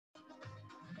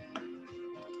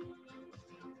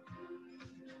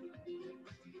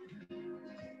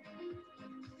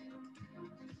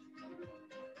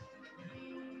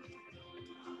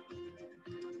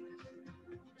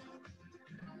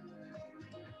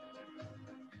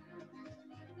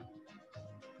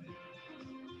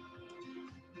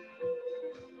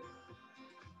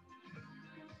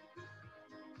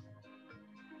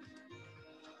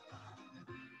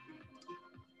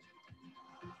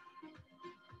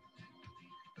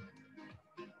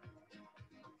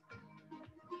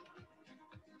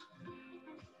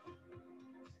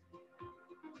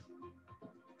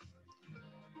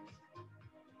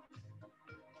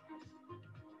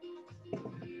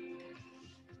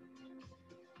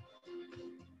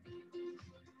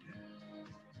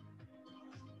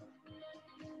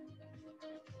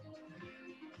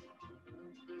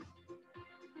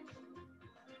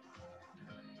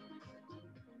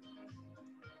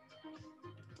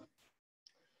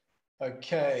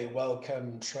Okay,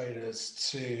 welcome traders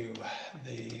to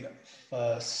the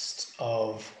first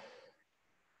of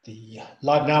the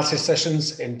live analysis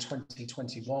sessions in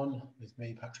 2021 with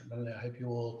me, Patrick Munnelly. I hope you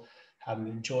all had an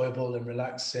enjoyable and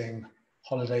relaxing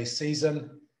holiday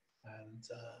season and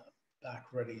back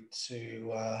ready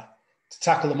to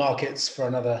tackle the markets for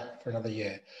another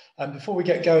year. Before we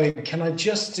get going, can I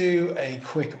just do a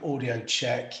quick audio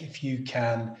check? If you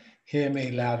can hear me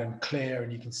loud and clear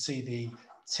and you can see the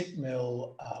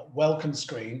Tickmill welcome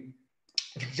screen,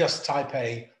 if you could just type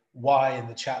a Y in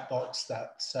the chat box,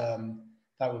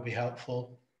 that would be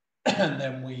helpful, and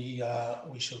then we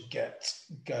shall get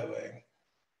going.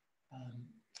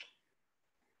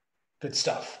 Good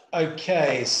stuff.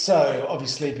 Okay, so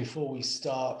obviously before we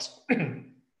start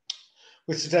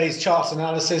with today's chart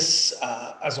analysis,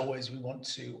 as always, we want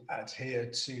to adhere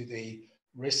to the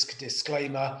risk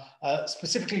disclaimer.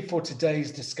 Specifically for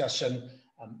today's discussion,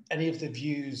 any of the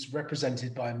views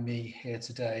represented by me here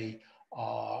today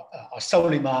are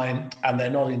solely mine, and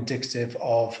they're not indicative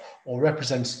of or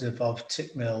representative of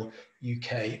Tickmill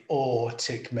UK or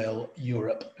Tickmill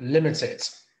Europe Limited.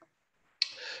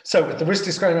 So with the risk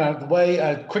disclaimer out of the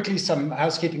way, quickly some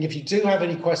housekeeping. If you do have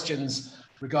any questions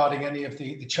regarding any of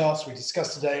the charts we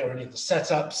discussed today or any of the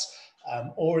setups,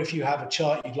 or if you have a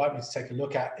chart you'd like me to take a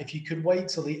look at, if you could wait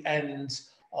till the end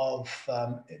of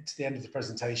the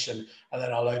presentation, and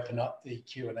then I'll open up the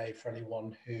Q&A for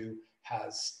anyone who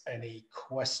has any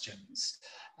questions.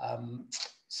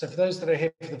 So for those that are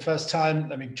here for the first time,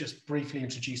 let me just briefly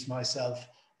introduce myself.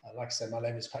 Like I said, my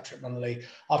name is Patrick Munnelly.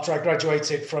 After I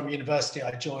graduated from university,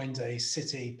 I joined a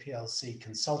City PLC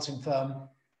consulting firm.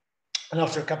 And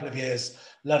after a couple of years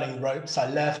learning the ropes, I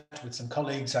left with some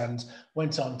colleagues and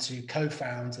went on to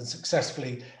co-found and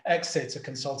successfully exit a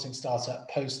consulting startup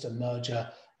post a merger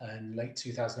in late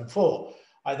 2004.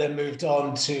 I then moved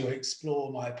on to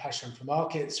explore my passion for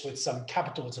markets with some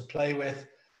capital to play with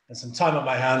and some time on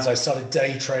my hands. I started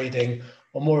day trading,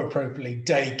 or more appropriately,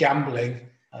 day gambling,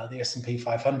 the S&P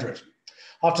 500.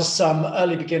 After some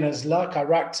early beginner's luck, I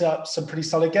racked up some pretty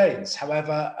solid gains.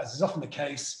 However, as is often the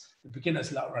case, the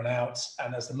beginner's luck ran out,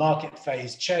 and as the market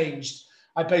phase changed,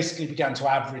 I basically began to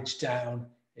average down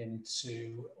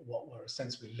into what were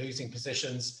essentially losing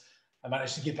positions. I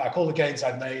managed to give back all the gains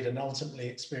I'd made and ultimately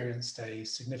experienced a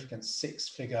significant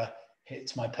six-figure hit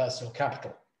to my personal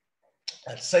capital.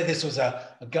 To say this was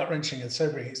a gut-wrenching and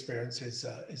sobering experience is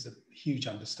a huge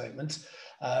understatement.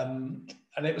 And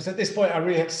it was at this point I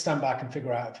really had to stand back and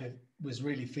figure out if it was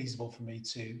really feasible for me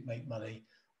to make money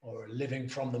or a living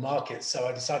from the market. So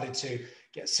I decided to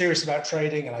get serious about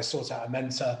trading, and I sought out a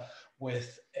mentor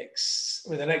with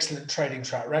an excellent trading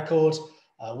track record.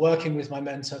 Working with my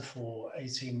mentor for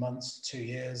 18 months, 2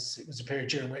 years. It was a period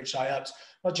during which I upped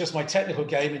not just my technical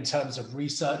game in terms of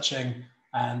researching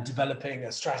and developing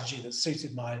a strategy that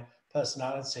suited my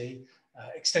personality,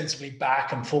 extensively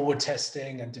back and forward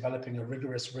testing and developing a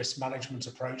rigorous risk management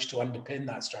approach to underpin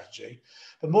that strategy.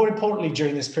 But more importantly,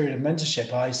 during this period of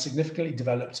mentorship, I significantly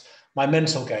developed my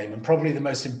mental game. And probably the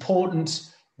most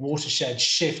important watershed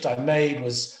shift I made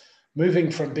was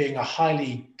moving from being a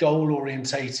highly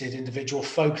goal-orientated individual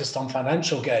focused on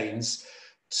financial gains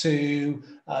to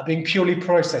being purely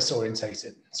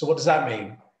process-orientated. So what does that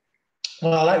mean?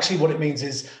 Well, actually what it means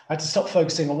is I had to stop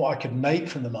focusing on what I could make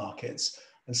from the markets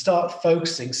and start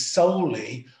focusing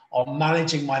solely on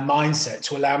managing my mindset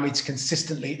to allow me to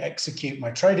consistently execute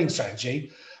my trading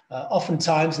strategy,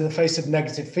 oftentimes in the face of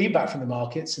negative feedback from the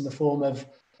markets in the form of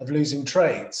losing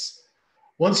trades.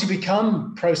 Once you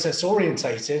become process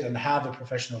orientated and have a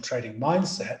professional trading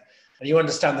mindset, and you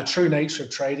understand the true nature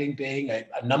of trading being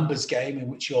a numbers game in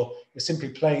which you're simply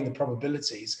playing the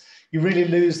probabilities, you really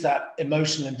lose that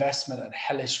emotional investment and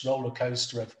hellish roller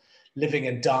coaster of living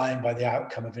and dying by the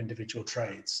outcome of individual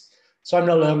trades. So I'm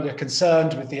no longer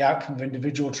concerned with the outcome of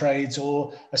individual trades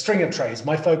or a string of trades.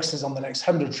 My focus is on the next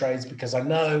 100 trades because I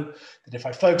know that if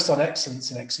I focus on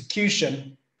excellence in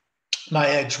execution, my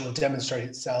edge will demonstrate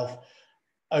itself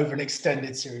over an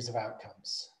extended series of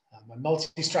outcomes. My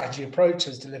multi-strategy approach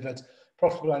has delivered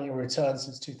profitable annual returns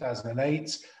since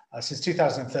 2008. Since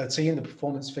 2013, the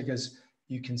performance figures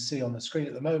you can see on the screen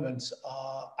at the moment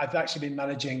I've actually been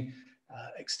managing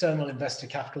external investor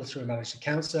capital through a managed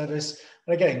account service,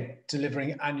 and again,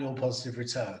 delivering annual positive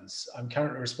returns. I'm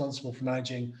currently responsible for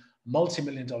managing a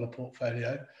multi-million-dollar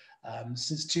portfolio.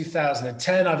 Since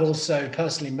 2010, I've also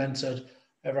personally mentored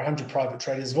over 100 private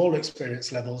traders of all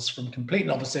experience levels, from complete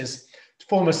novices to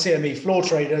former CME floor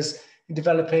traders, in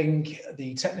developing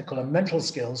the technical and mental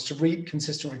skills to reap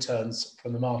consistent returns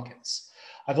from the markets.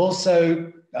 I've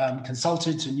also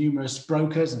consulted to numerous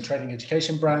brokers and trading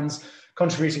education brands,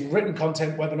 contributing written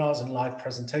content, webinars, and live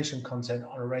presentation content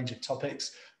on a range of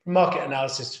topics, from market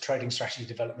analysis to trading strategy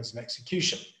developments and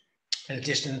execution. In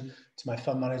addition to my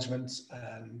fund management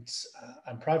and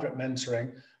private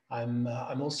mentoring, I'm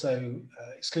also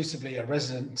exclusively a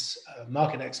resident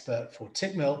market expert for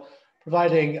Tickmill,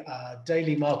 providing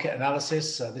daily market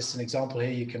analysis. This is an example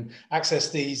here. You can access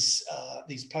these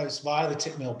posts via the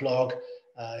Tickmill blog.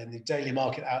 In the daily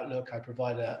market outlook, I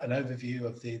provide an overview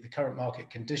of the current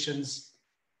market conditions.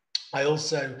 I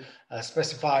also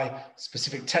specify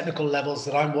specific technical levels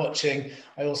that I'm watching.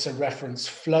 I also reference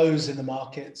flows in the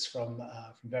markets from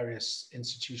various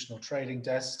institutional trading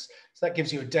desks. So that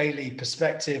gives you a daily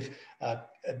perspective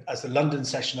as the London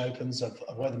session opens of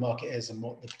where the market is and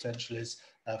what the potential is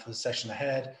for the session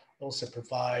ahead. I also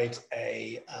provide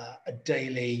a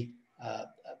daily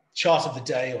chart of the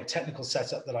day or technical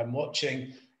setup that I'm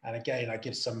watching. And again, I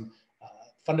give some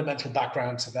fundamental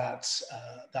background to that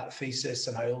thesis,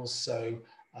 and I also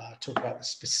talk about the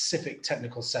specific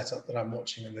technical setup that I'm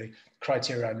watching and the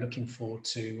criteria I'm looking for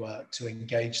to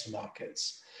engage the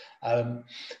markets. I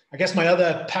guess my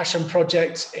other passion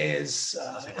project is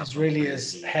really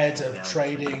as head of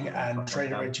trading and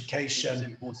trader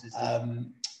education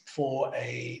for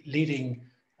a leading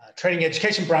trading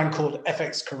education brand called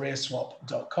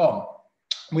fxcareerswap.com.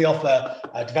 We offer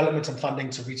development and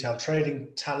funding to retail trading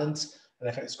talent.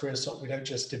 At FX Career Swap, we don't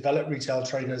just develop retail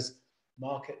traders'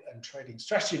 market and trading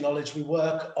strategy knowledge. We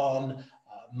work on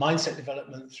mindset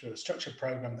development through a structured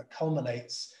program that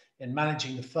culminates in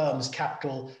managing the firm's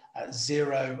capital at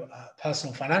zero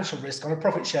personal financial risk on a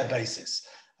profit share basis.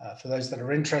 For those that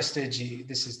are interested,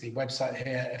 this is the website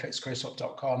here,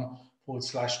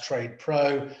 fxcareerswap.com/trade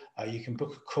pro. You can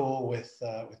book a call with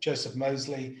Joseph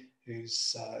Mosley,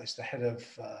 who's the head of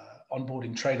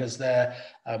onboarding traders there.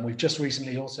 We've just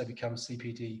recently also become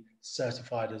CPD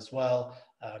certified as well.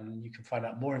 You can find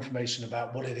out more information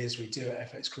about what it is we do at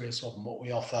FX Career Swap and what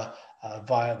we offer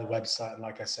via the website. And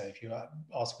like I say, if you are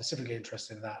specifically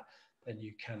interested in that, then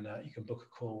you can book a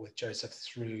call with Joseph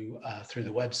through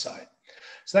the website.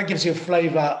 So that gives you a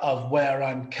flavour of where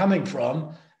I'm coming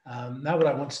from. Now what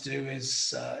I want to do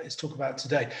is talk about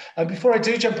today. Before I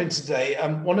do jump into today,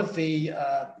 one of the,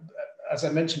 as I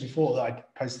mentioned before, that I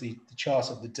post the chart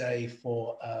of the day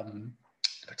for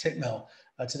Tickmill.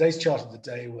 Today's chart of the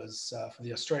day was for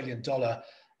the Australian dollar.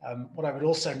 What I would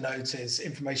also note is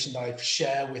information that I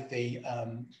share with the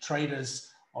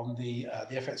traders on the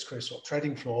FX Career Swap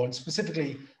trading floor, and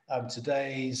specifically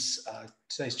today's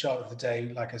chart of the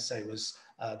day, like I say, was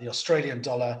the Australian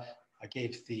dollar. I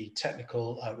gave the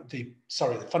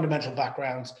fundamental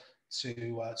background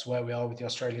to where we are with the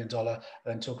Australian dollar, and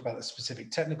then talk about the specific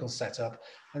technical setup.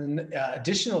 And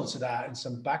additional to that, and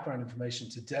some background information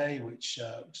today, which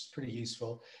is pretty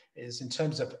useful, is in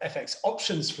terms of FX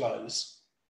options flows.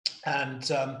 And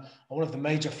one of the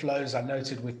major flows I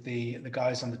noted with the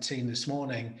guys on the team this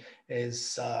morning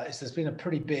is there's been a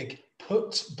pretty big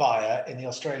put buyer in the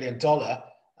Australian dollar,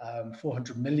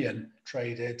 400 million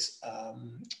traded.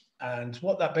 And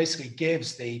what that basically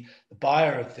gives the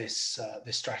buyer of this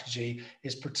strategy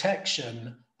is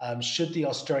protection should the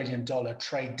Australian dollar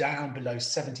trade down below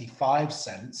 75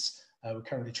 cents. We're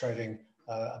currently trading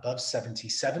above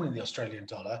 77 in the Australian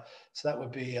dollar, so that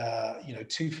would be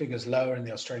two figures lower in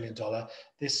the Australian dollar.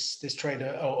 This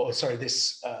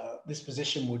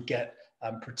position would get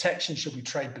protection should we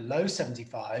trade below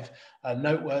 75.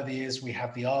 Noteworthy is we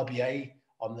have the RBA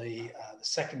on the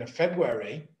 2nd of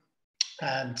February.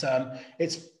 And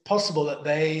it's possible that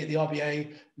the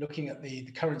RBA, looking at the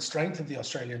current strength of the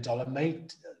Australian dollar, may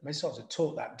start to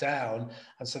talk that down.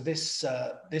 And so this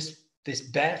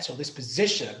bet or this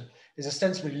position is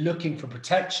ostensibly looking for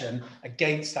protection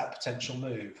against that potential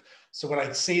move. So when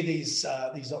I see these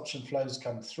option flows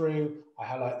come through, I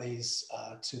highlight these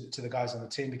to the guys on the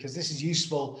team, because this is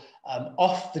useful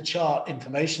off the chart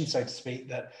information, so to speak,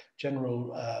 that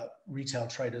general retail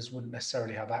traders wouldn't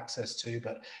necessarily have access to,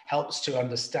 but helps to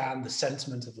understand the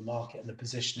sentiment of the market and the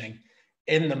positioning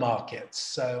in the market.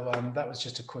 So that was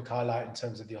just a quick highlight in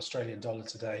terms of the Australian dollar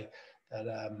today that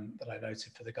I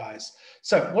noted for the guys.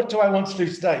 So what do I want to do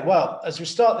today? Well, as we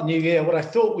start the new year, what I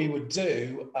thought we would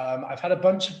do, I've had a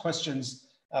bunch of questions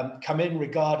come in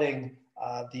regarding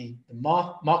the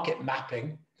market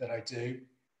mapping that I do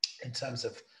in terms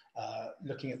of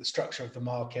looking at the structure of the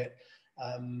market.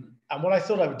 And what I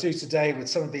thought I would do today with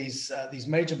some of these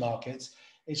major markets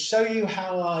is show you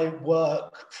how I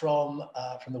work from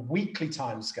the weekly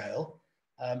time scale,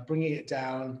 bringing it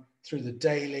down through the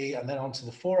daily and then onto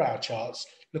the 4-hour charts,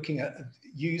 looking at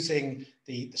using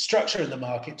the structure in the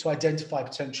market to identify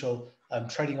potential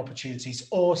trading opportunities,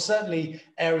 or certainly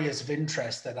areas of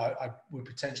interest that I would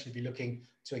potentially be looking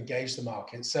to engage the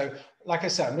market. So like I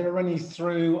said, I'm going to run you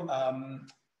through,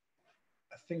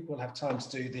 I think we'll have time to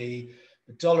do the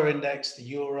dollar index, the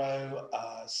euro,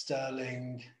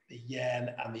 sterling, the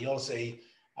yen, and the Aussie,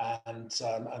 and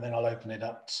then I'll open it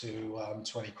up to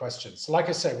any questions. So like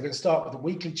I said, we're going to start with the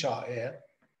weekly chart here,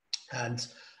 and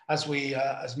as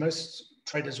most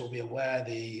traders will be aware,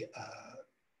 the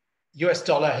US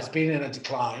dollar has been in a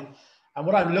decline, and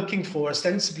what I'm looking for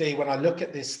ostensibly when I look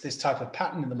at this type of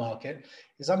pattern in the market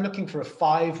is I'm looking for a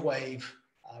 5-wave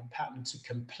pattern to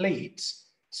complete,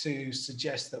 to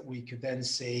suggest that we could then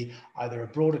see either a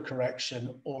broader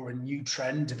correction or a new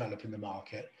trend develop in the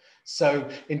market. So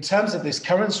in terms of this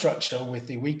current structure with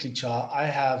the weekly chart, I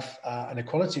have an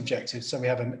equality objective. So we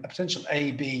have a potential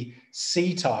A, B,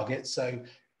 C target. So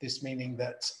this meaning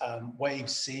that wave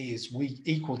C is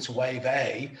equal to wave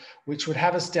A, which would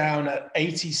have us down at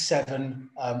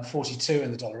 87.42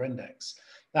 in the dollar index.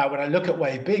 Now, when I look at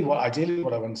wave B, what I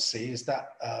want to see is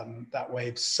that that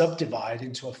wave subdivide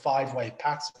into a 5-wave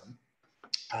pattern.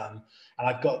 And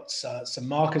I've got some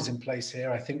markers in place here.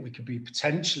 I think we could be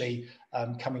potentially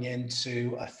coming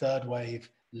into a 3rd wave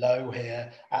low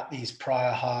here at these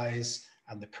prior highs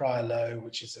and the prior low,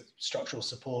 which is a structural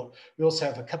support. We also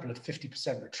have a couple of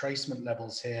 50% retracement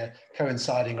levels here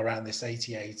coinciding around this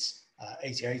 88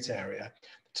 area.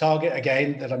 The target,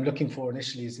 again, that I'm looking for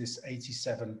initially is this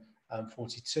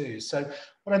 87.42. So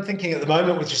what I'm thinking at the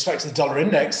moment with respect to the dollar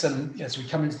index, and as we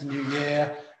come into the new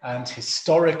year, and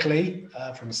historically,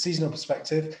 from a seasonal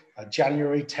perspective,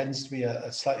 January tends to be a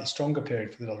slightly stronger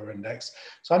period for the dollar index.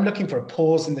 So I'm looking for a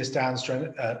pause in this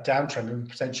downtrend and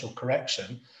potential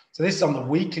correction. So this is on the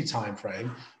weekly time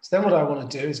frame. So then what I want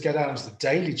to do is go down to the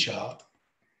daily chart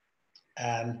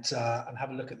and have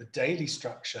a look at the daily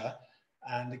structure.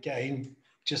 And again,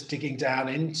 just digging down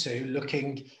into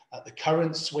looking at the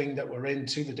current swing that we're in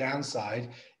to the downside.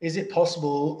 Is it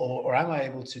possible, or am I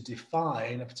able to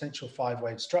define a potential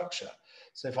 5-wave structure?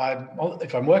 So if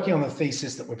I'm working on the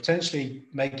thesis that we're potentially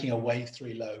making a wave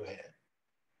 3 low here.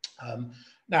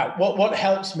 Now, what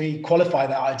helps me qualify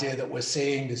that idea that we're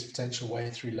seeing this potential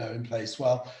wave 3 low in place?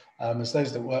 Well, as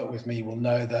those that work with me will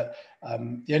know that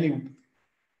the only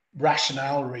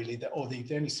rationale really, the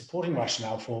only supporting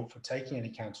rationale for taking any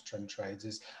counter trend trades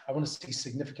is I want to see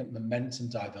significant momentum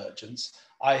divergence,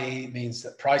 i.e. means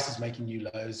that price is making new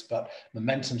lows, but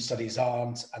momentum studies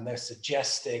aren't, and they're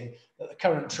suggesting that the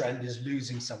current trend is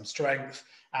losing some strength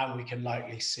and we can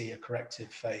likely see a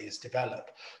corrective phase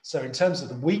develop. So in terms of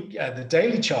the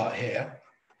daily chart here,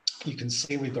 you can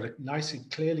see we've got a nicely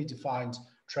clearly defined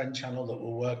trend channel that we're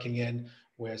working in.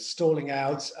 We're stalling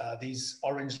out. These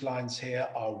orange lines here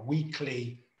are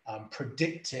weekly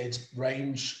predicted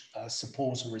range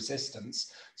support and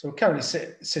resistance. So we're currently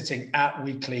sitting at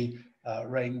weekly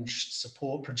range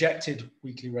support, projected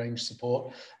weekly range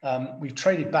support. We've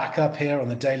traded back up here on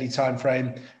the daily time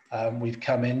frame. We've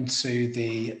come into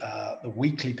the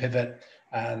weekly pivot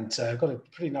and got a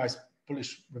pretty nice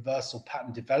bullish reversal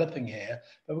pattern developing here.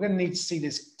 But we're going to need to see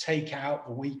this take out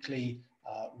the weekly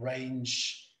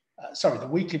the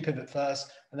weekly pivot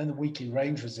first, and then the weekly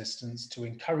range resistance to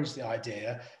encourage the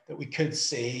idea that we could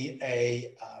see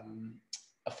a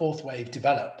 4th wave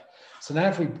develop. So now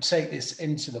if we take this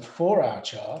into the 4-hour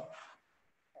chart,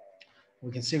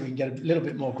 we can see we can get a little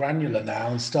bit more granular now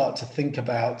and start to think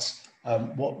about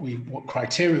what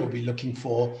criteria we'll be looking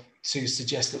for to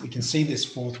suggest that we can see this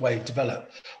 4th wave develop.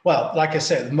 Well, like I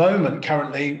said, at the moment,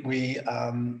 currently, we've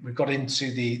got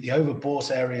into the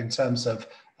overbought area in terms of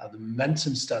the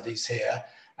momentum studies here,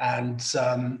 and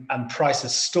price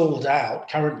has stalled out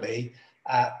currently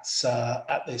at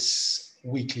this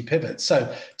weekly pivot.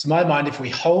 So to my mind, if we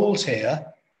hold here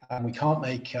and we can't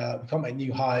make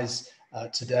new highs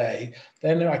today,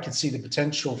 then I can see the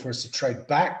potential for us to trade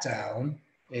back down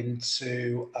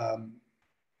into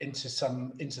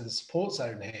the support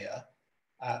zone here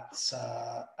at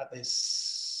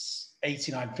this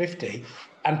 89.50,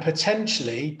 and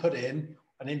potentially put in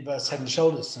an inverse head and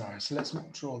shoulders scenario. So let's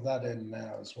draw that in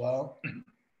now as well.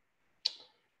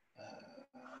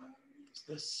 Use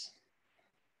this.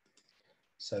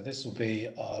 So this will be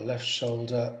our left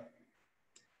shoulder,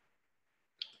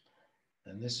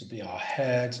 and this will be our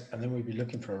head, and then we'll be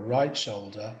looking for a right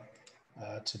shoulder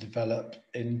to develop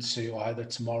into either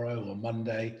tomorrow or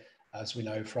Monday. As we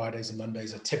know, Fridays and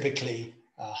Mondays are typically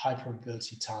high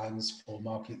probability times for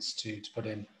markets to put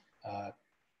in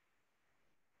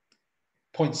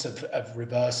points of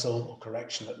reversal or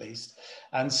correction at least.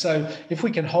 And so if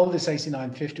we can hold this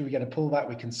 89.50, we get a pullback,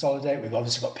 we consolidate. We've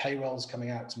obviously got payrolls coming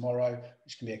out tomorrow,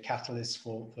 which can be a catalyst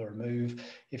for a move.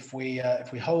 If we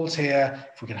hold here,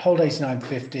 if we can hold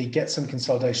 89.50, get some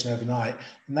consolidation overnight,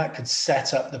 and that could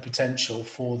set up the potential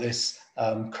for this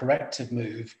corrective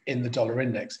move in the dollar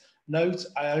index. Note,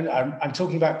 I'm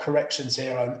talking about corrections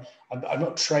here. I'm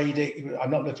not trading.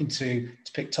 I'm not looking to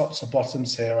pick tops or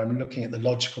bottoms here. I'm looking at the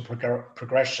logical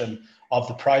progression of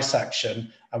the price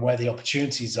action and where the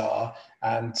opportunities are.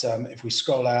 And if we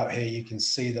scroll out here, you can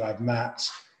see that I've mapped.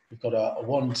 We've got a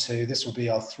 1, 2. This will be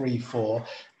our 3, 4.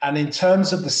 And in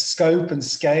terms of the scope and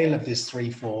scale of this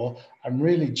 3, 4, I'm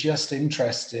really just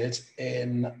interested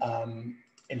in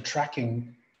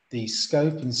tracking the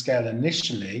scope and scale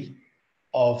initially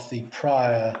of the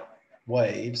prior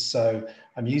waves. So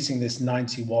I'm using this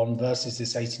 91 versus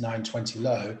this 89.20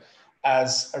 low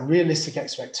as a realistic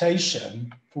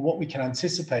expectation for what we can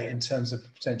anticipate in terms of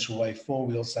potential wave 4.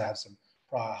 We also have some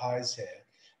prior highs here.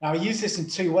 Now I use this in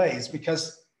 2 ways,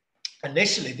 because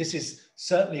initially this is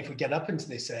certainly, if we get up into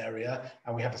this area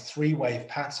and we have a 3-wave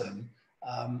pattern,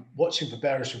 watching for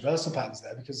bearish reversal patterns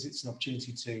there, because it's an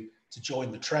opportunity to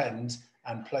join the trend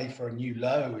and play for a new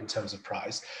low in terms of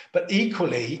price. But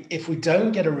equally, if we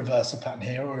don't get a reversal pattern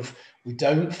here, or if we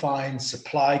don't find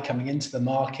supply coming into the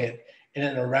market in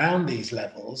and around these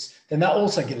levels, then that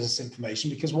also gives us information,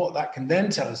 because what that can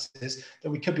then tell us is that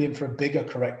we could be in for a bigger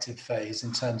corrective phase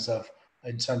in terms of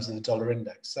the dollar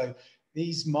index. So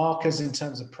these markers in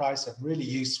terms of price are really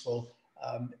useful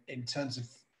in terms of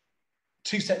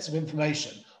 2 sets of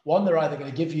information. One, they're either going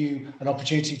to give you an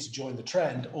opportunity to join the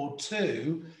trend, or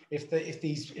 2,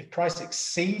 if price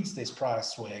exceeds this prior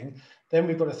swing, then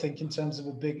we've got to think in terms of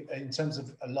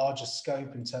a larger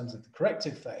scope, in terms of the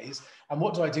corrective phase. And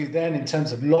what do I do then in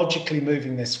terms of logically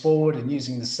moving this forward and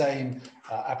using the same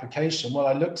application? Well,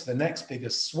 I look to the next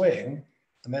biggest swing,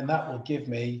 and then that will give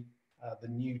me the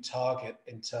new target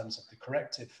in terms of the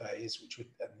corrective phase, which would,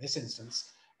 in this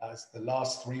instance, as the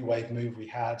last 3-wave move we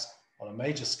had on a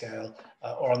major scale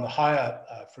or on the higher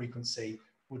frequency,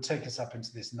 would take us up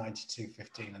into this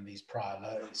 92.15 and these prior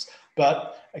lows.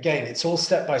 But again, it's all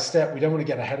step by step. We don't want to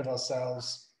get ahead of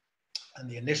ourselves. And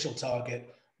the initial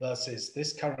target versus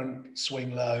this current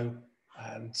swing low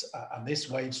and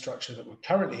this wave structure that we're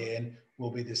currently in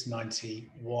will be this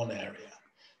 91 area.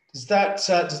 Does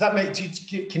that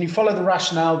make? Can you follow the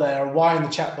rationale there? Why in the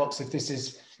chat box, if this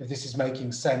is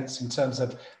making sense in terms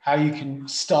of how you can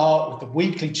start with the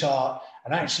weekly chart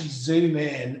and actually zoom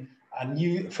in, and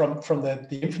you from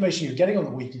the information you're getting on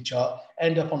the weekly chart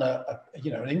end up on an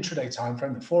intraday time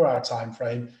frame, a 4-hour time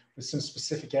frame, with some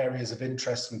specific areas of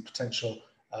interest and potential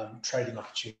trading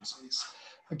opportunities.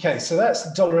 Okay, so that's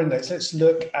the dollar index. Let's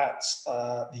look at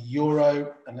the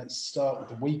euro, and let's start with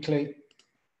the weekly.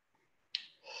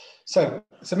 So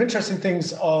some interesting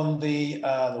things on the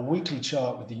weekly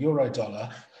chart with the euro dollar.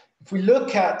 If we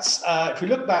look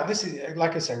back, this is,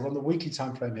 like I say, we're on the weekly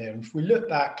time frame here. And if we look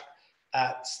back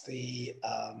at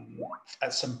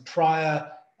at some prior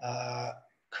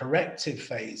corrective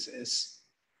phases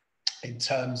in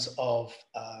terms of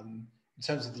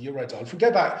the euro dollar, if we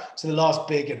go back to the last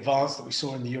big advance that we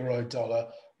saw in the euro dollar,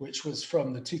 which was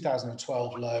from the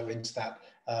 2012 low into that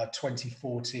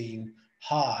 2014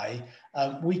 high,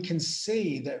 we can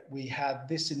see that we had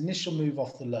this initial move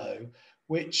off the low,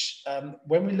 which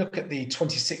when we look at the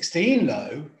 2016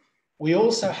 low, we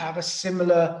also have a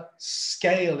similar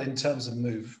scale in terms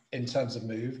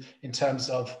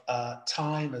of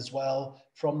time as well,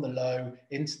 from the low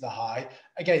into the high.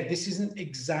 Again, this isn't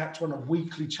exact on a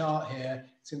weekly chart here.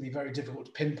 It's going to be very difficult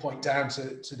to pinpoint down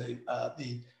to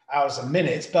the hours and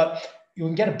minutes, but you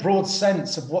can get a broad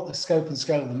sense of what the scope and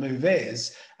scale of the move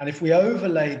is. And if we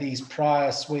overlay these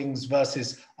prior swings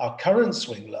versus our current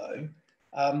swing low,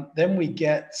 then we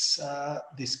get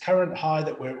this current high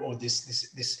that or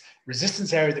this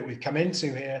resistance area that we've come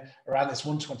into here around this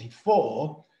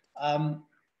 124,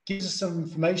 gives us some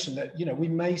information that, we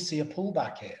may see a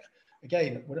pullback here.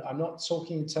 Again, I'm not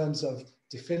talking in terms of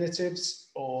definitives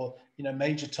or,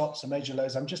 major tops or major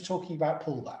lows. I'm just talking about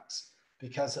pullbacks,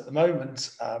 because at the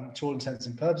moment, to all intents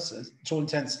purposes,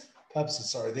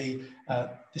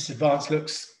 this advance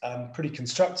looks pretty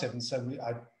constructive. And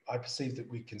so I perceive that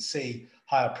we can see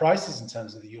higher prices in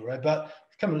terms of the euro, but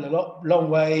we've come a long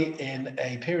way in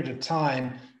a period of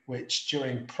time, which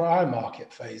during prior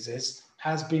market phases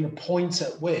has been a point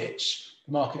at which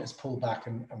the market has pulled back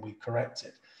and we've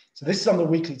corrected. So this is on the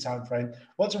weekly time frame.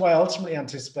 What do I ultimately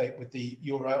anticipate with the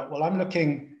euro? Well, I'm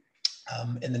looking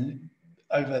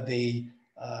over the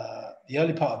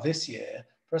early part of this year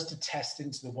for us to test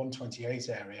into the 128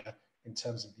 area in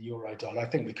terms of the euro dollar. I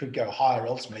think we could go higher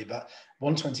ultimately, but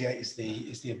 128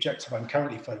 is the objective I'm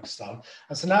currently focused on.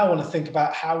 And so now I want to think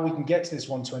about how we can get to this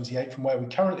 128 from where we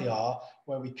currently are,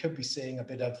 where we could be seeing a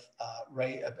bit of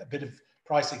a bit of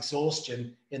price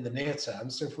exhaustion in the near term.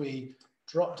 So if we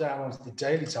drop down onto the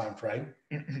daily time frame,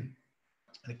 and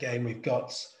again, we've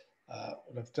got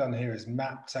what I've done here is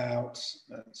mapped out.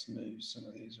 Let's move some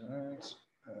of these around.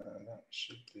 That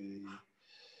should be,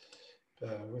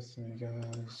 bear with me,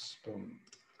 guys. Boom.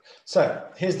 So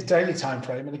here's the daily time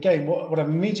frame. And again, what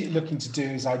I'm immediately looking to do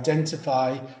is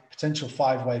identify potential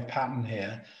 5-wave pattern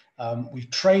here. We've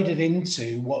traded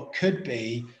into what could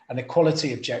be an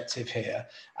equality objective here.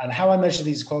 And how I measure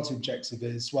these equality objectives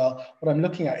is, well, what I'm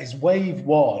looking at is wave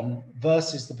 1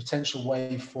 versus the potential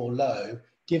wave 4 low,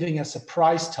 giving us a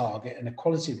price target, an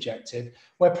equality objective,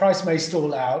 where price may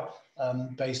stall out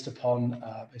based upon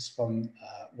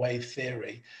wave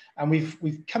theory. And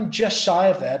we've come just shy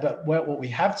of there, but what we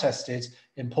have tested,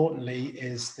 importantly,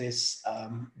 is this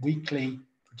weekly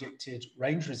predicted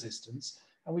range resistance.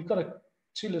 And we've got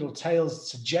two little tails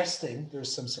suggesting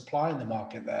there's some supply in the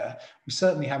market there. We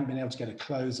certainly haven't been able to get a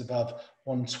close above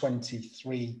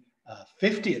 123.50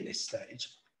 at this stage.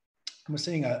 And we're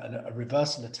seeing a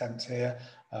reversal attempt here.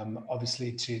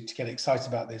 Obviously, to get excited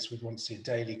about this, we'd want to see a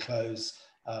daily close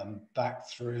back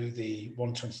through the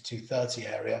 122.30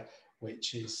 area,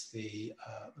 which is the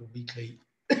weekly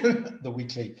the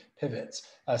weekly pivot.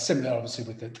 Similar, obviously,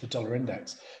 with the dollar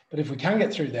index. But if we can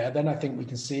get through there, then I think we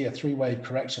can see a 3-wave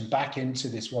correction back into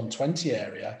this 120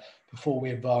 area before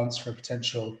we advance for a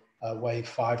potential wave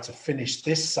 5 to finish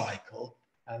this cycle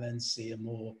and then see a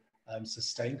more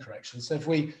sustained correction. So if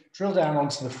we drill down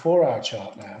onto the 4-hour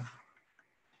chart now,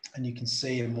 and you can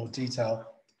see in more detail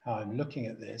how I'm looking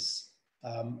at this,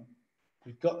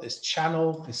 we've got this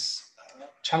channel,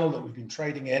 that we've been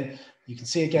trading in. You can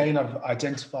see again, I've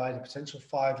identified a potential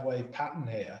 5-wave pattern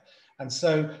here. And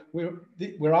so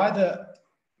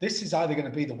this is either going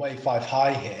to be the wave 5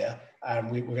 high here,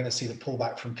 and we're going to see the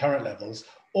pullback from current levels,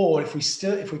 or if we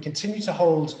continue to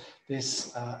hold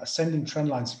this ascending trend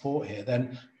line support here,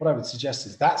 then what I would suggest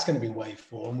is that's going to be wave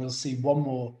 4, and we'll see one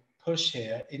more push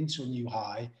here into a new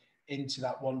high, into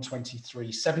that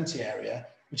 123.70 area,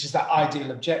 which is that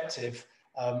ideal objective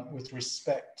with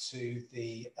respect to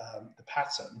the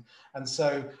pattern. And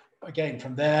so again,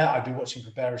 from there, I'd be watching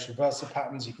for bearish reversal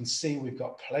patterns. You can see we've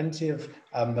got plenty of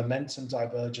momentum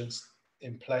divergence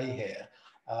in play here.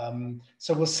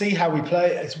 So we'll see how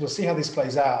we'll see how this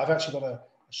plays out. I've actually got a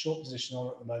short position on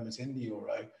at the moment in the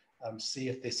euro, see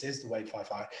if this is the wave 5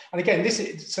 high. And again, this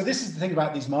is the thing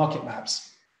about these market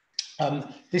maps.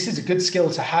 This is a good skill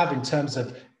to have in terms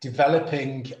of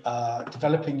developing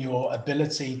your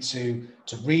ability to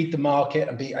read the market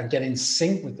and get in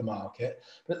sync with the market.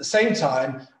 But at the same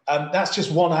time, that's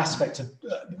just one aspect of,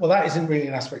 well, that isn't really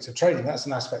an aspect of trading. That's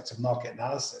an aspect of market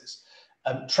analysis.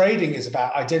 Trading is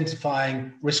about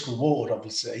identifying risk reward,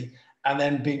 obviously, and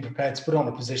then being prepared to put on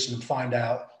a position and find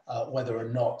out whether or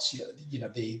not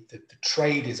the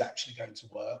trade is actually going to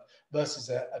work versus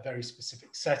a very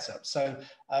specific setup. So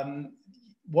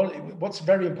what's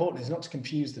very important is not to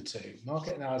confuse the two.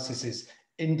 Market analysis is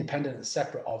independent and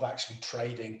separate of actually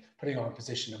trading, putting on a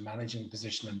position and managing a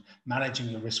position and managing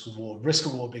your risk reward. Risk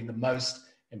reward being the most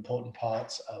important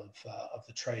part of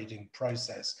the trading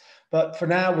process. But for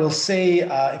now, we'll see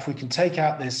if we can take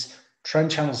out this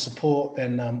trend channel support,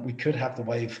 then we could have the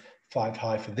wave 5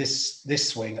 high for this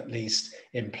swing at least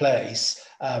in place.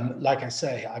 Like I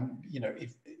say,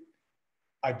 if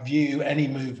I view any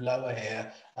move lower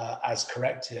here as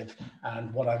corrective,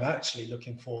 and what I'm actually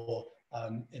looking for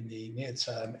in the near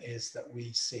term is that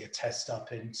we see a test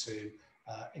up into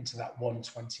that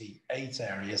 128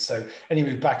 area. So any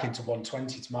move back into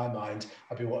 120, to my mind,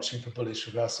 I'll be watching for bullish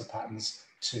reversal patterns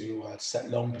to set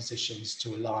long positions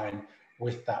to align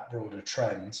with that broader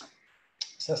trend.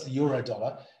 So that's the euro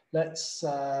dollar. Let's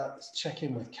check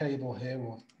in with cable here.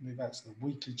 We'll move out to the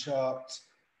weekly chart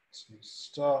to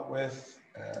start with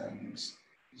and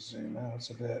zoom out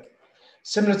a bit.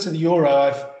 Similar to the euro,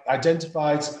 I've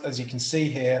identified, as you can see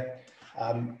here,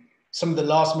 some of the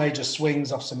last major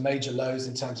swings off some major lows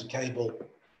in terms of cable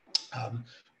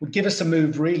would give us a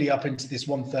move really up into this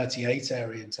 138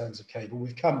 area in terms of cable.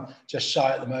 We've come just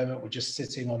shy at the moment. We're just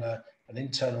sitting on an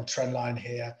internal trend line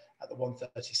here at the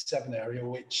 137 area,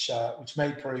 which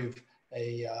may prove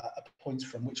a point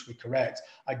from which we correct.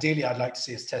 Ideally, I'd like to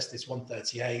see us test this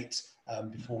 138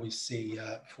 before we see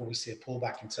a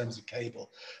pullback in terms of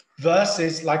cable.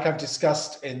 Versus, like I've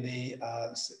discussed in the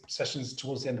sessions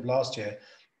towards the end of last year,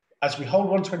 as we hold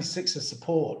 126 as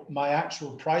support, my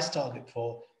actual price target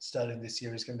for sterling this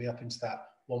year is going to be up into that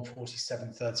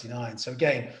 147.39. So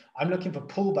again, I'm looking for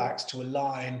pullbacks to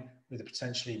align with a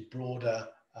potentially broader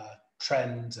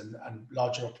trend and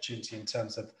larger opportunity in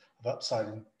terms of upside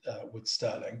with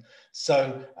sterling.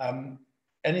 So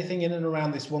anything in and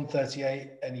around this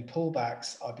 138, any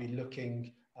pullbacks, I'll be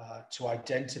looking to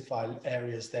identify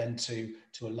areas then to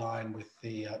align with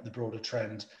the broader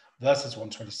trend versus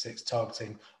 126,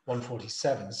 targeting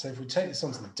 147. So if we take this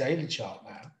onto the daily chart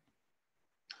now,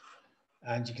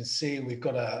 and you can see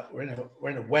we're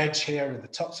in a wedge here at the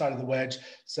top side of the wedge.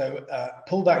 So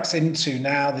pullbacks into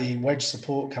now the wedge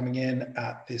support coming in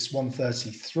at this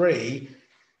 133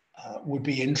 would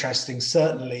be interesting,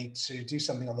 certainly, to do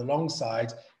something on the long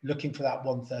side, looking for that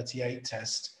 138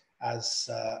 test as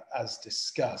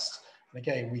discussed. And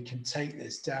again, we can take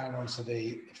this down onto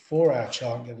the 4-hour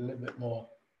chart and get a little bit more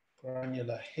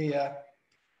granular here.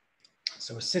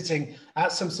 So we're sitting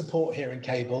at some support here in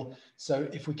cable. So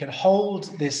if we can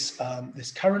hold this,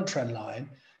 this current trend line,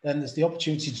 then there's the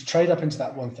opportunity to trade up into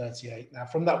that 138. Now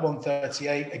from that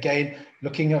 138, again,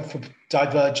 looking up for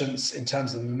divergence in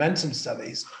terms of the momentum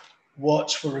studies,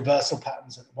 watch for reversal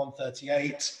patterns at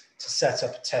 138 to set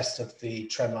up a test of the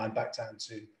trend line back down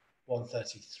to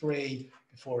 133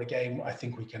 before, again, I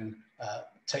think we can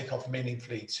take off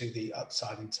meaningfully to the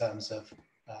upside in terms of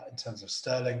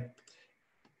sterling.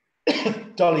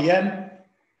 Dollar yen,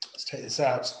 let's take this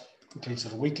out quickly to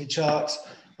the weekly chart.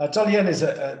 Dollar yen is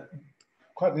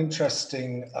quite an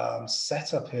interesting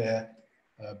setup here,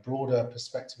 broader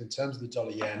perspective in terms of the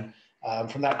dollar yen.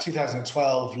 From that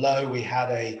 2012 low, we had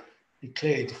a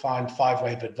clearly defined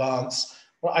 5-wave advance.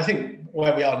 Well, I think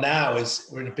where we are now is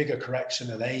we're in a bigger correction,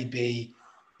 an A, B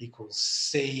equals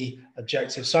C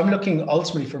objective. So I'm looking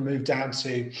ultimately for a move down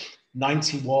to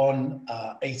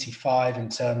 91.85 in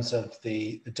terms of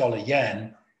the dollar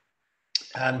yen.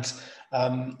 And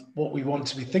what we want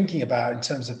to be thinking about in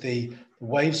terms of the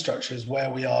wave structure is where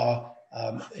we are.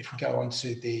 If we go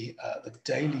onto the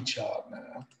daily chart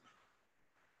now,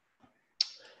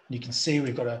 you can see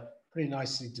we've got a pretty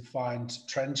nicely defined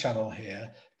trend channel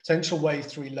here. Potential wave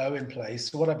 3 low in place.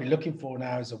 So what I'd be looking for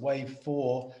now is a wave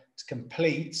 4 to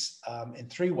complete in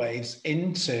 3 waves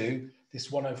into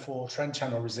this 104 trend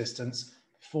channel resistance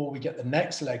before we get the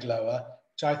next leg lower,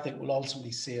 which I think will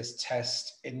ultimately see us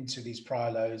test into these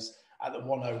prior lows at the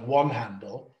 101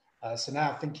 handle. So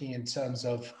now thinking in terms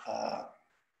of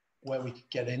where we could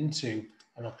get into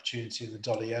an opportunity in the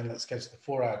dollar yen, let's go to the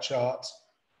 4-hour chart.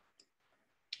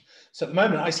 So at the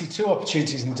moment, I see 2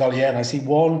 opportunities in the dollar yen. I see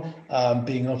one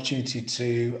being an opportunity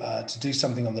to do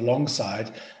something on the long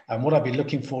side. And what I'd be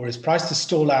looking for is price to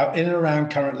stall out in and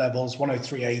around current levels,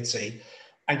 103.80,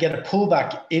 and get a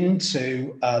pullback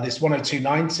into this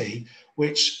 102.90,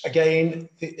 which again,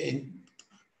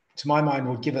 to my mind,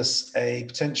 will give us a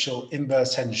potential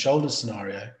inverse head and shoulder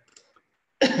scenario,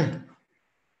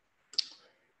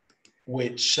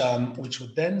 which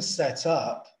would then set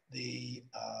up the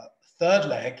third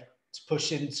leg to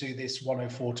push into this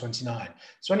 104.29.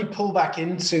 So any pullback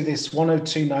into this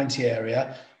 102.90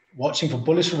 area, watching for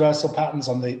bullish reversal patterns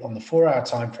on the 4-hour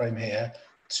time frame here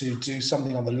to do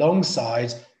something on the long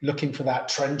side, looking for that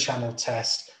trend channel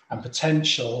test and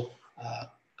potential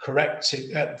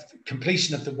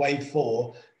completion of the wave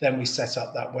 4. Then we set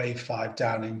up that wave 5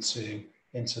 down into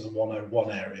the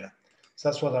 101 area. So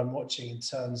that's what I'm watching in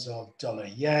terms of dollar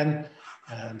yen.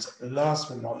 And last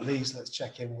but not least, let's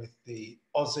check in with the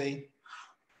Aussie.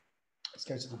 Let's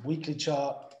go to the weekly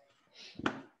chart.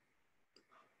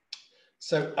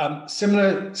 So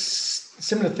similar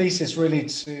thesis really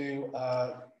to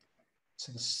the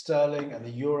sterling and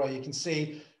the euro. You can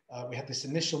see we had this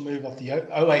initial move off the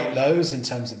 08 lows in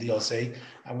terms of the Aussie,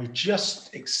 and we've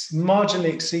just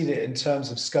marginally exceeded it in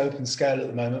terms of scope and scale at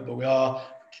the moment, but we are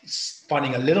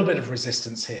finding a little bit of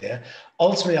resistance here.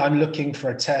 Ultimately, I'm looking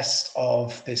for a test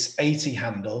of this 80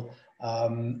 handle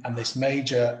and this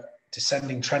major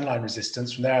descending trendline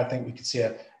resistance. From there, I think we could see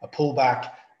a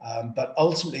pullback, but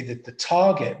ultimately the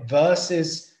target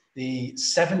versus the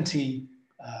 70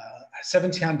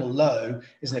 handle low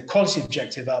is an equality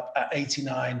objective up at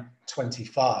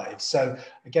 89.25. So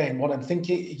again, what I'm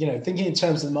thinking, thinking in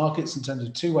terms of the markets, in terms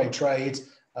of two-way trade,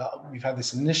 we've had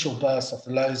this initial burst off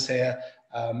the lows here.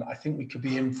 I think we could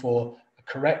be in for a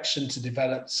correction to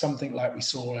develop something like we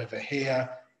saw over here,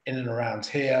 in and around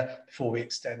here, before we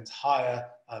extend higher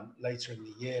later in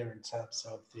the year in terms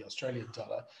of the Australian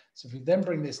dollar. So if we then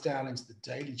bring this down into the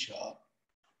daily chart,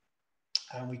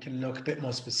 and we can look a bit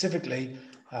more specifically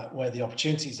where the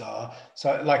opportunities are.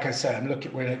 So like I say, I'm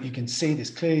looking, you can see this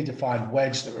clearly defined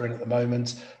wedge that we're in at the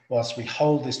moment. Whilst we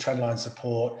hold this trendline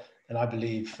support, and I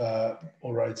believe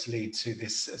all roads lead to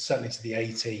this, certainly to the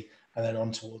 80 and then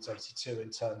on towards 82 in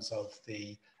terms of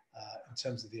the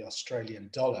Australian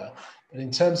dollar. But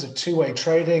in terms of two-way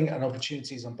trading and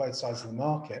opportunities on both sides of the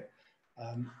market,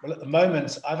 well, at the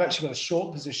moment, I've actually got a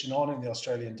short position on in the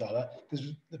Australian dollar.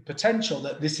 There's the potential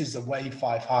that this is a wave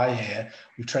 5 high here.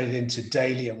 We've traded into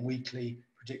daily and weekly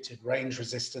predicted range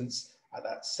resistance at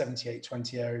that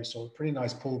 78.20 area, so a pretty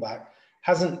nice pullback.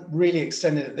 Hasn't really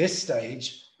extended at this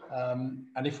stage.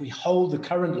 And if we hold the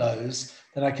current lows,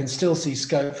 then I can still see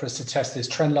scope for us to test this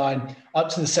trend line up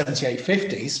to the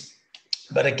 78.50s.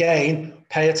 But again,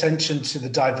 pay attention to the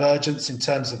divergence in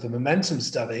terms of the momentum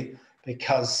study,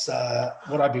 because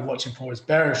what I've been watching for is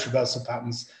bearish reversal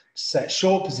patterns to set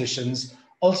short positions.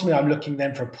 Ultimately, I'm looking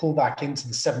then for a pullback into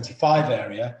the 75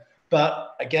 area.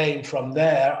 But again, from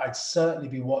there, I'd certainly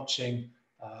be watching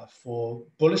for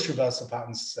bullish reversal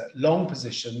patterns to set long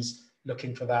positions,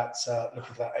 looking for that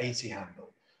 80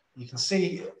 handle. You can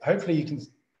see, hopefully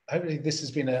this has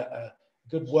been a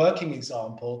good working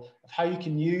example of how you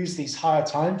can use these higher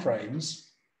time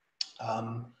frames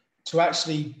to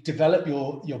actually develop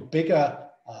your bigger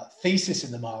thesis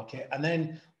in the market, and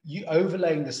then you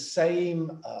overlaying the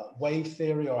same wave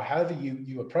theory or however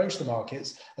you approach the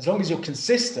markets. As long as you're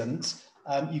consistent,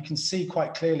 you can see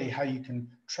quite clearly how you can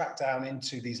track down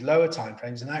into these lower time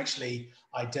frames and actually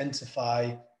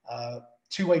identify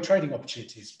two-way trading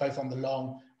opportunities, both on the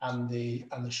long and the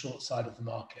short side of the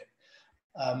market.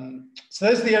 So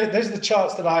those are the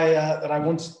charts that I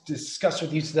wanted to discuss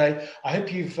with you today. I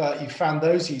hope you've found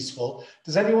those useful.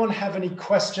 Does anyone have any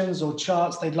questions or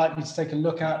charts they'd like me to take a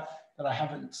look at that I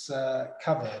haven't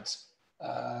covered?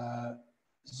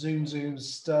 Zoom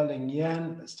sterling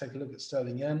yen. Let's take a look at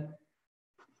sterling yen.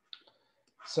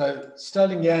 So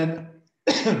sterling yen.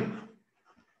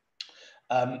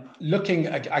 Looking,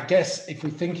 I guess, if we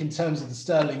think in terms of the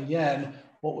sterling yen,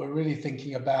 what we're really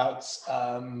thinking about,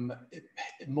 in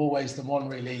more ways than one,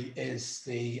 really, is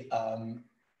the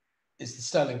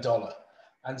sterling dollar.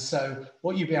 And so,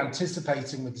 what you'd be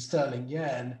anticipating with the sterling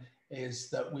yen is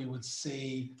that we would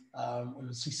see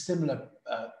similar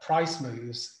price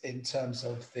moves in terms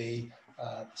of the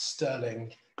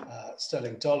sterling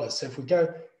dollar. So, if we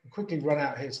go quickly run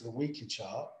out here to the weekly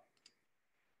chart.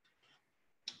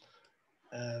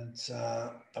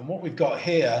 And what we've got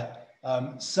here,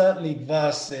 certainly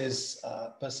versus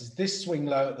this swing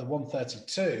low at the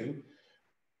 132,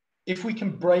 if we can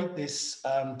break this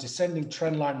descending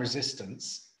trend line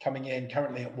resistance coming in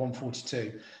currently at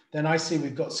 142, then I see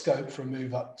we've got scope for a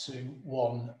move up to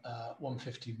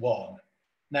 151.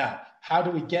 Now, how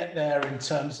do we get there in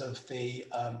terms of the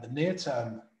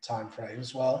near-term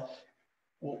timeframes? Well,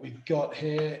 what we've got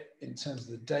here in terms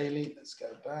of the daily, let's go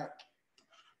back.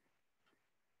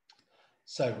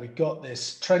 So we've got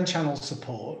this trend channel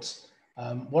support.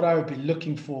 What I would be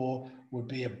looking for would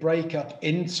be a break up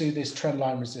into this trend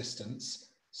line resistance.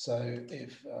 So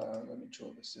if, let me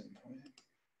draw this in for you.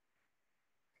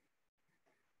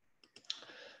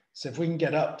 So if we can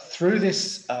get up through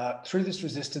this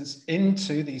resistance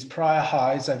into these prior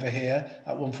highs over here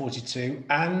at 142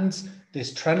 and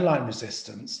this trend line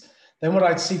resistance, then what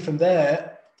I'd see from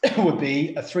there would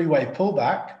be a three-way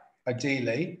pullback,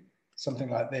 ideally, something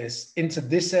like this, into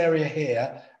this area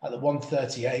here at the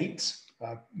 138.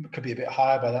 Could be a bit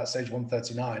higher by that stage,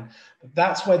 139. But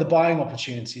that's where the buying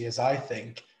opportunity is, I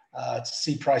think, to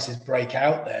see prices break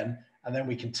out then, and then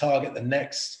we can target the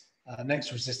next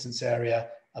resistance area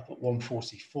up at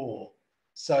 144.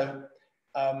 So,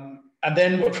 and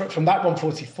then from that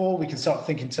 144, we can start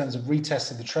thinking in terms of retest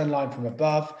of the trend line from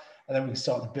above, and then we can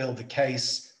start to build the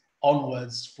case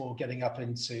onwards for getting up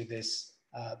into this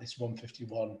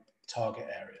 151 target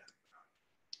area.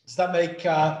 Does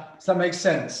that make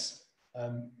sense,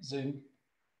 Zoom?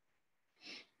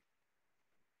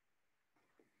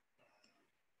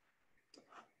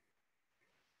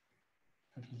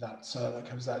 That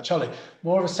covers that. Charlie,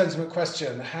 more of a sentiment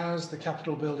question. How's the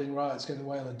Capitol building riots going to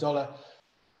weigh on the dollar?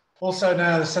 Also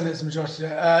now the Senate's majority.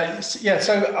 Yeah,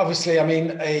 so obviously, I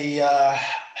mean,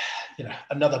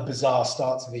 another bizarre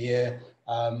start to the year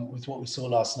with what we saw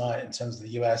last night in terms of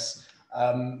the US.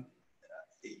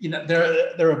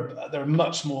 There are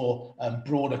much more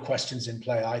broader questions in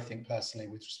play, I think, personally,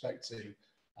 with respect to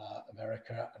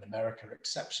America and America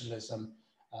exceptionalism,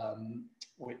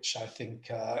 which I think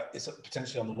is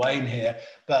potentially on the wane here.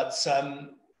 But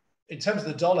in terms of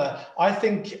the dollar, I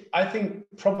think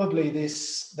probably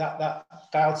that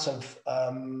bout of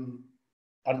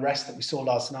unrest that we saw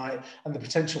last night and the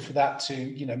potential for that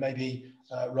to maybe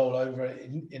roll over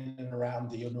in and around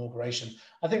the inauguration.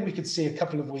 I think we could see a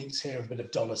couple of weeks here of a bit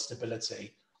of dollar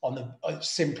stability on the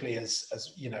simply as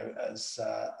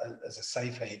a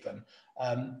safe haven.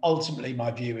 Ultimately,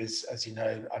 my view is, as you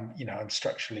know, I'm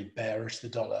structurally bearish the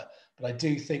dollar, but I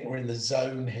do think we're in the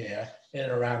zone here in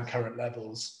and around current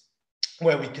levels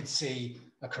where we could see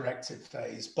a corrective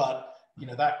phase. But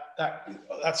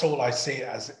that's all I see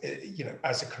as,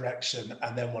 as a correction.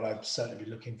 And then what I'd certainly be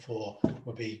looking for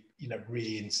would be,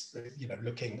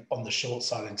 looking on the short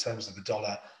side in terms of the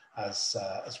dollar as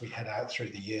we head out through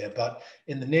the year. But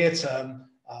in the near term,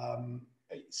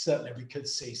 certainly we could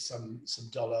see some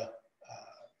dollar,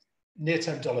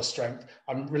 near-term dollar strength.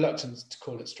 I'm reluctant to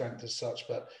call it strength as such,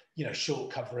 but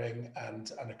short covering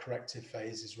and a corrective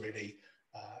phase is really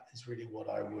what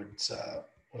I'd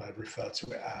refer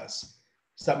to it as.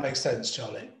 Does that make sense,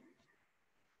 Charlie?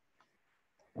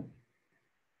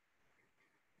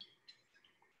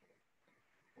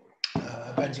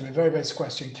 Benjamin, very basic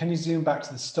question. Can you zoom back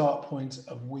to the start point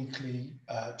of weekly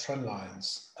trend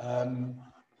lines?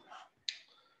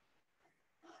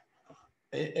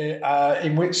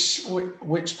 In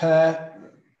which pair,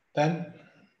 Ben?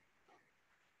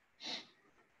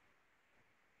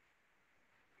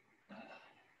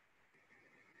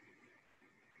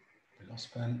 We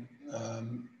lost Ben.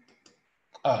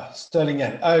 Sterling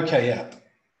yen. Okay, yeah.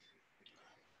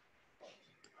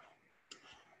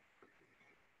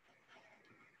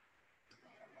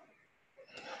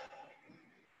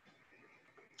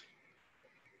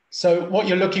 So what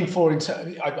you're looking for,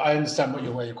 I understand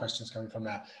where your question is coming from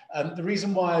now. The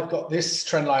reason why I've got this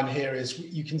trend line here is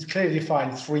you can clearly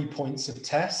define 3 points of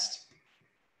test.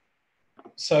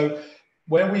 So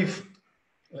where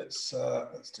let's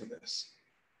do this.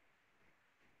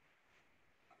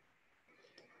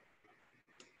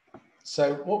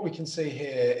 So what we can see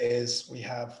here is we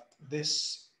have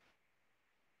this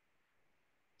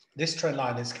trend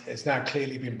line is now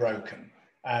clearly been broken,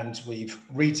 and we've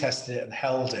retested it and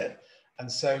held it.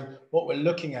 And so what we're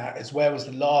looking at is where was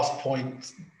the last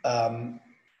point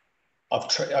of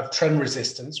trend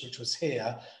resistance, which was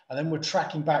here. And then we're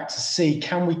tracking back to see,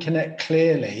 can we connect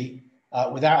clearly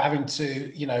without having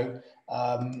to,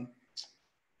 let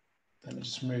me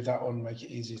just remove that one, make it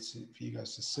easier for you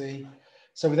guys to see.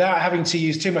 So without having to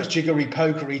use too much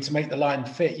jiggery-pokery to make the line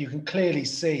fit, you can clearly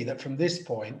see that from this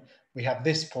point, we have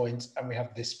this point and we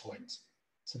have this point.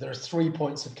 So there are 3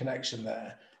 points of connection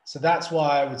there. So that's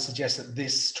why I would suggest that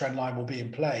this trend line will be in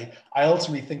play. I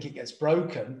ultimately think it gets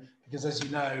broken because, as you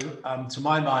know, to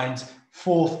my mind,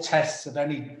 fourth tests of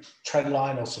any trend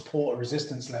line or support or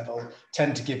resistance level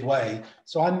tend to give way.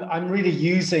 So I'm only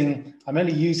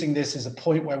using this as a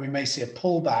point where we may see a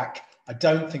pullback. I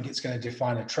don't think it's going to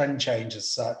define a trend change as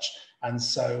such. And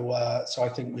so I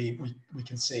think we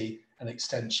can see an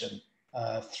extension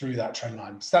through that trend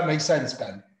line. Does that make sense,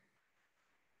 Ben?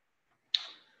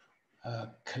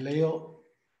 Khalil,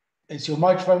 is your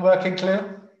microphone working,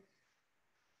 Khalil?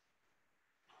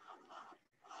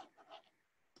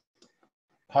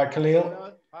 Hi, Khalil.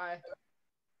 Hello. Hi.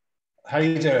 How are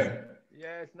you doing?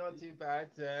 Yeah, it's not too bad.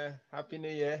 Happy New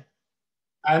Year.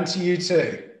 And to you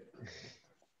too.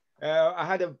 I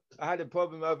had a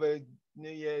problem over New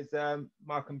Year's.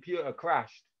 My computer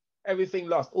crashed. Everything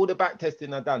lost. All the back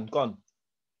testing I've done, gone.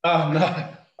 Oh no.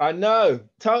 I know.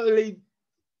 Totally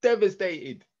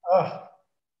devastated. Oh.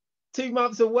 2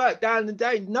 months of work down the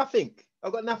day, nothing.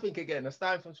 I've got nothing again. I'm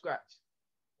starting from scratch.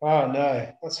 Oh no,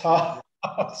 that's hard.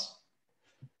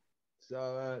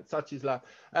 So such is life.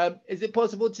 Is it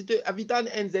possible to do? Have you done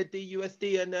NZD,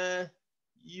 USD, and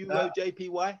Euro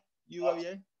JPY? Euro,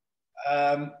 yeah.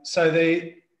 So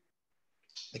the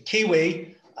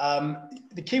Kiwi,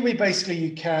 basically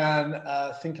you can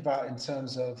think about in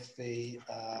terms of the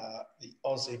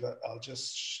Aussie, but I'll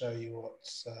just show you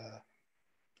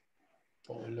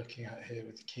what we're looking at here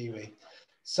with the Kiwi.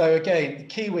 So again, the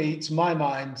Kiwi, to my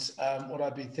mind, what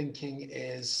I'd be thinking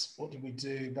is, what did we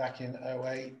do back in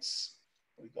 08?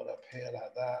 We got up here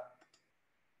like that.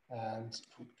 And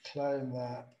if we clone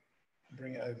that,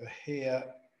 bring it over here,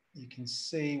 you can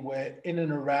see we're in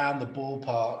and around the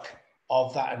ballpark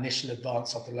of that initial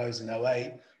advance off the lows in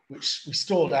 08, which we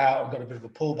stalled out and got a bit of a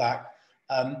pullback.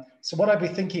 So what I'd be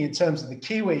thinking in terms of the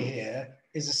Kiwi here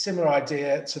is a similar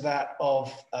idea to that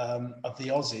of the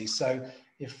Aussie. So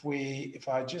if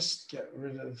I just get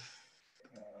rid of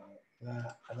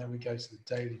that, and then we go to the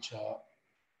daily chart.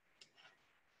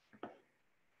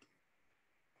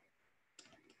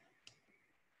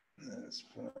 Let's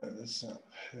put this up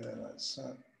here like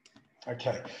that.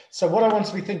 Okay, so what I want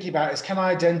to be thinking about is, can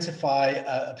I identify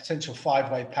a potential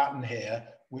five-way pattern here,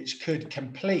 which could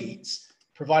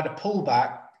provide a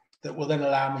pullback that will then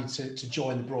allow me to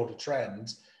join the broader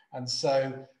trend. And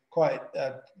so quite,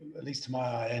 at least to my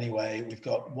eye anyway, we've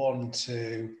got 1,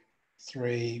 2,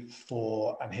 3,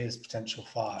 4, and here's potential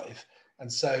 5.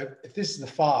 And so if this is the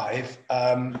 5,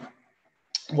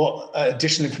 what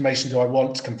additional information do I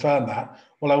want to confirm that?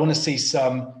 Well, I want to see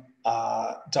some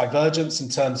divergence in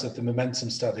terms of the momentum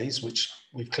studies, which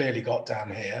we've clearly got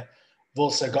down here. We've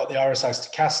also got the RSI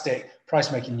stochastic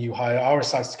price making new high,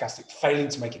 RSI stochastic failing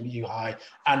to make a new high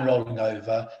and rolling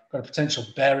over. Got a potential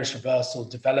bearish reversal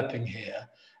developing here.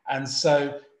 And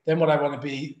so then what I want to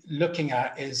be looking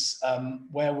at is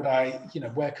where would I,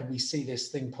 where could we see this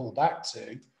thing pull back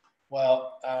to?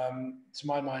 Well, to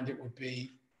my mind, it would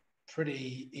be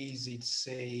pretty easy to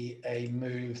see a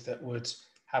move that would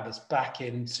have us back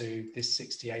into this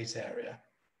 68 area.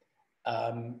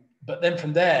 But then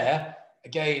from there,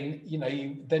 again, you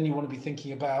want to be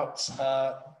thinking about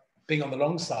being on the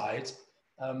long side.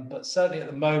 But certainly at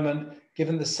the moment,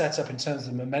 given the setup in terms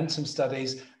of momentum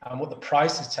studies and what the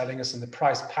price is telling us and the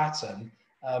price pattern,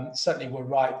 certainly we're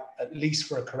right, at least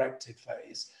for a corrective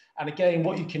phase. And again,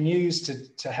 what you can use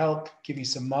to help give you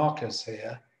some markers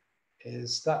here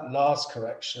is that last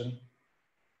correction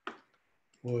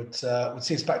would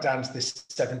see us back down to this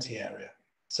 70 area.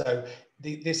 So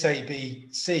this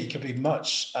ABC could be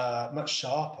much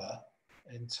sharper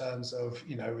in terms of,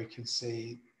 we could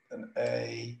see an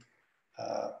A,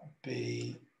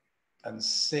 B, and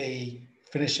C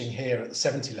finishing here at the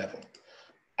 70 level.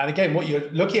 And again, what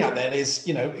you're looking at then is,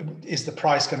 is the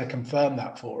price going to confirm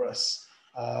that for us?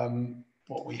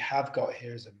 What we have got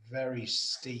here is a very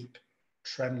steep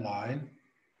trend line,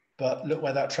 but look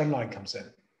where that trend line comes in.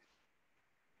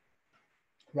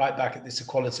 Right back at this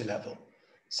equality level.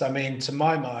 So, I mean, to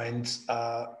my mind,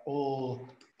 all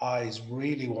eyes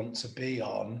really want to be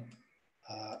on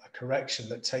a correction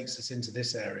that takes us into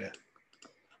this area.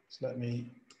 So let me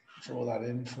draw that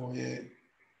in for you.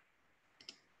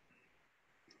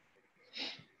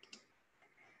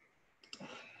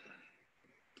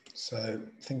 So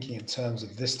thinking in terms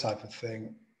of this type of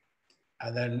thing,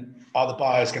 and then are the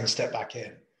buyers going to step back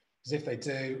in? Because if they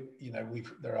do,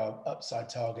 there are upside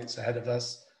targets ahead of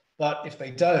us. But if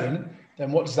they don't,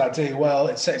 then what does that do? Well,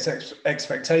 it sets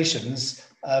expectations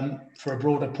for a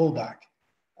broader pullback.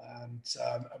 And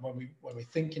when we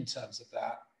think in terms of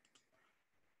that,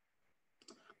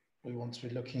 we want to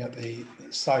be looking at the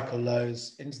cycle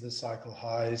lows into the cycle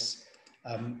highs.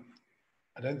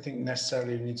 I don't think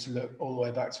necessarily we need to look all the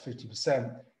way back to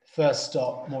 50%. First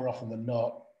stop, more often than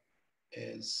not,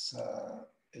 is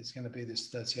going to be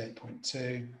this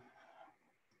 38.2.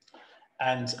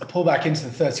 And a pullback into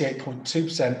the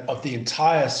 38.2% of the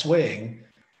entire swing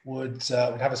would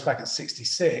have us back at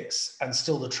 66, and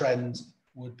still the trend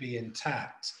would be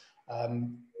intact.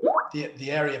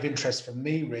 The area of interest for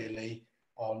me really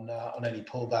on any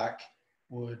pullback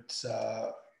would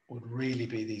really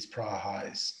be these prior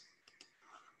highs.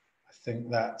 I think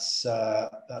that's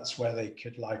where they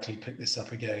could likely pick this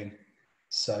up again.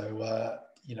 So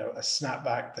a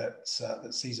snapback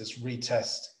that sees us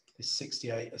retest this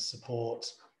 68 as support,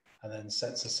 and then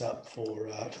sets us up for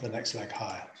the next leg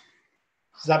higher.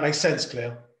 Does that make sense,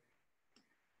 Cleo?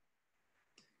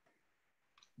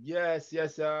 Yes.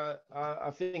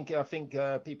 I think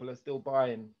people are still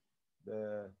buying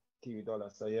the Kiwi dollar.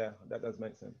 So yeah, that does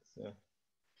make sense. Yeah.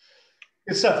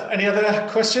 Good stuff. Any other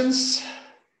questions?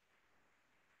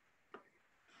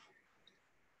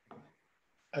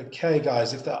 Okay,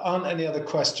 guys, if there aren't any other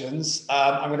questions,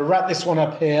 I'm going to wrap this one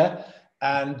up here.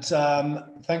 And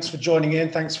thanks for joining in.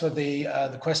 Thanks for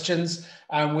the questions.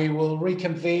 And we will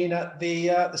reconvene at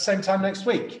the same time next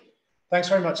week. Thanks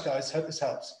very much, guys. Hope this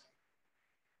helps.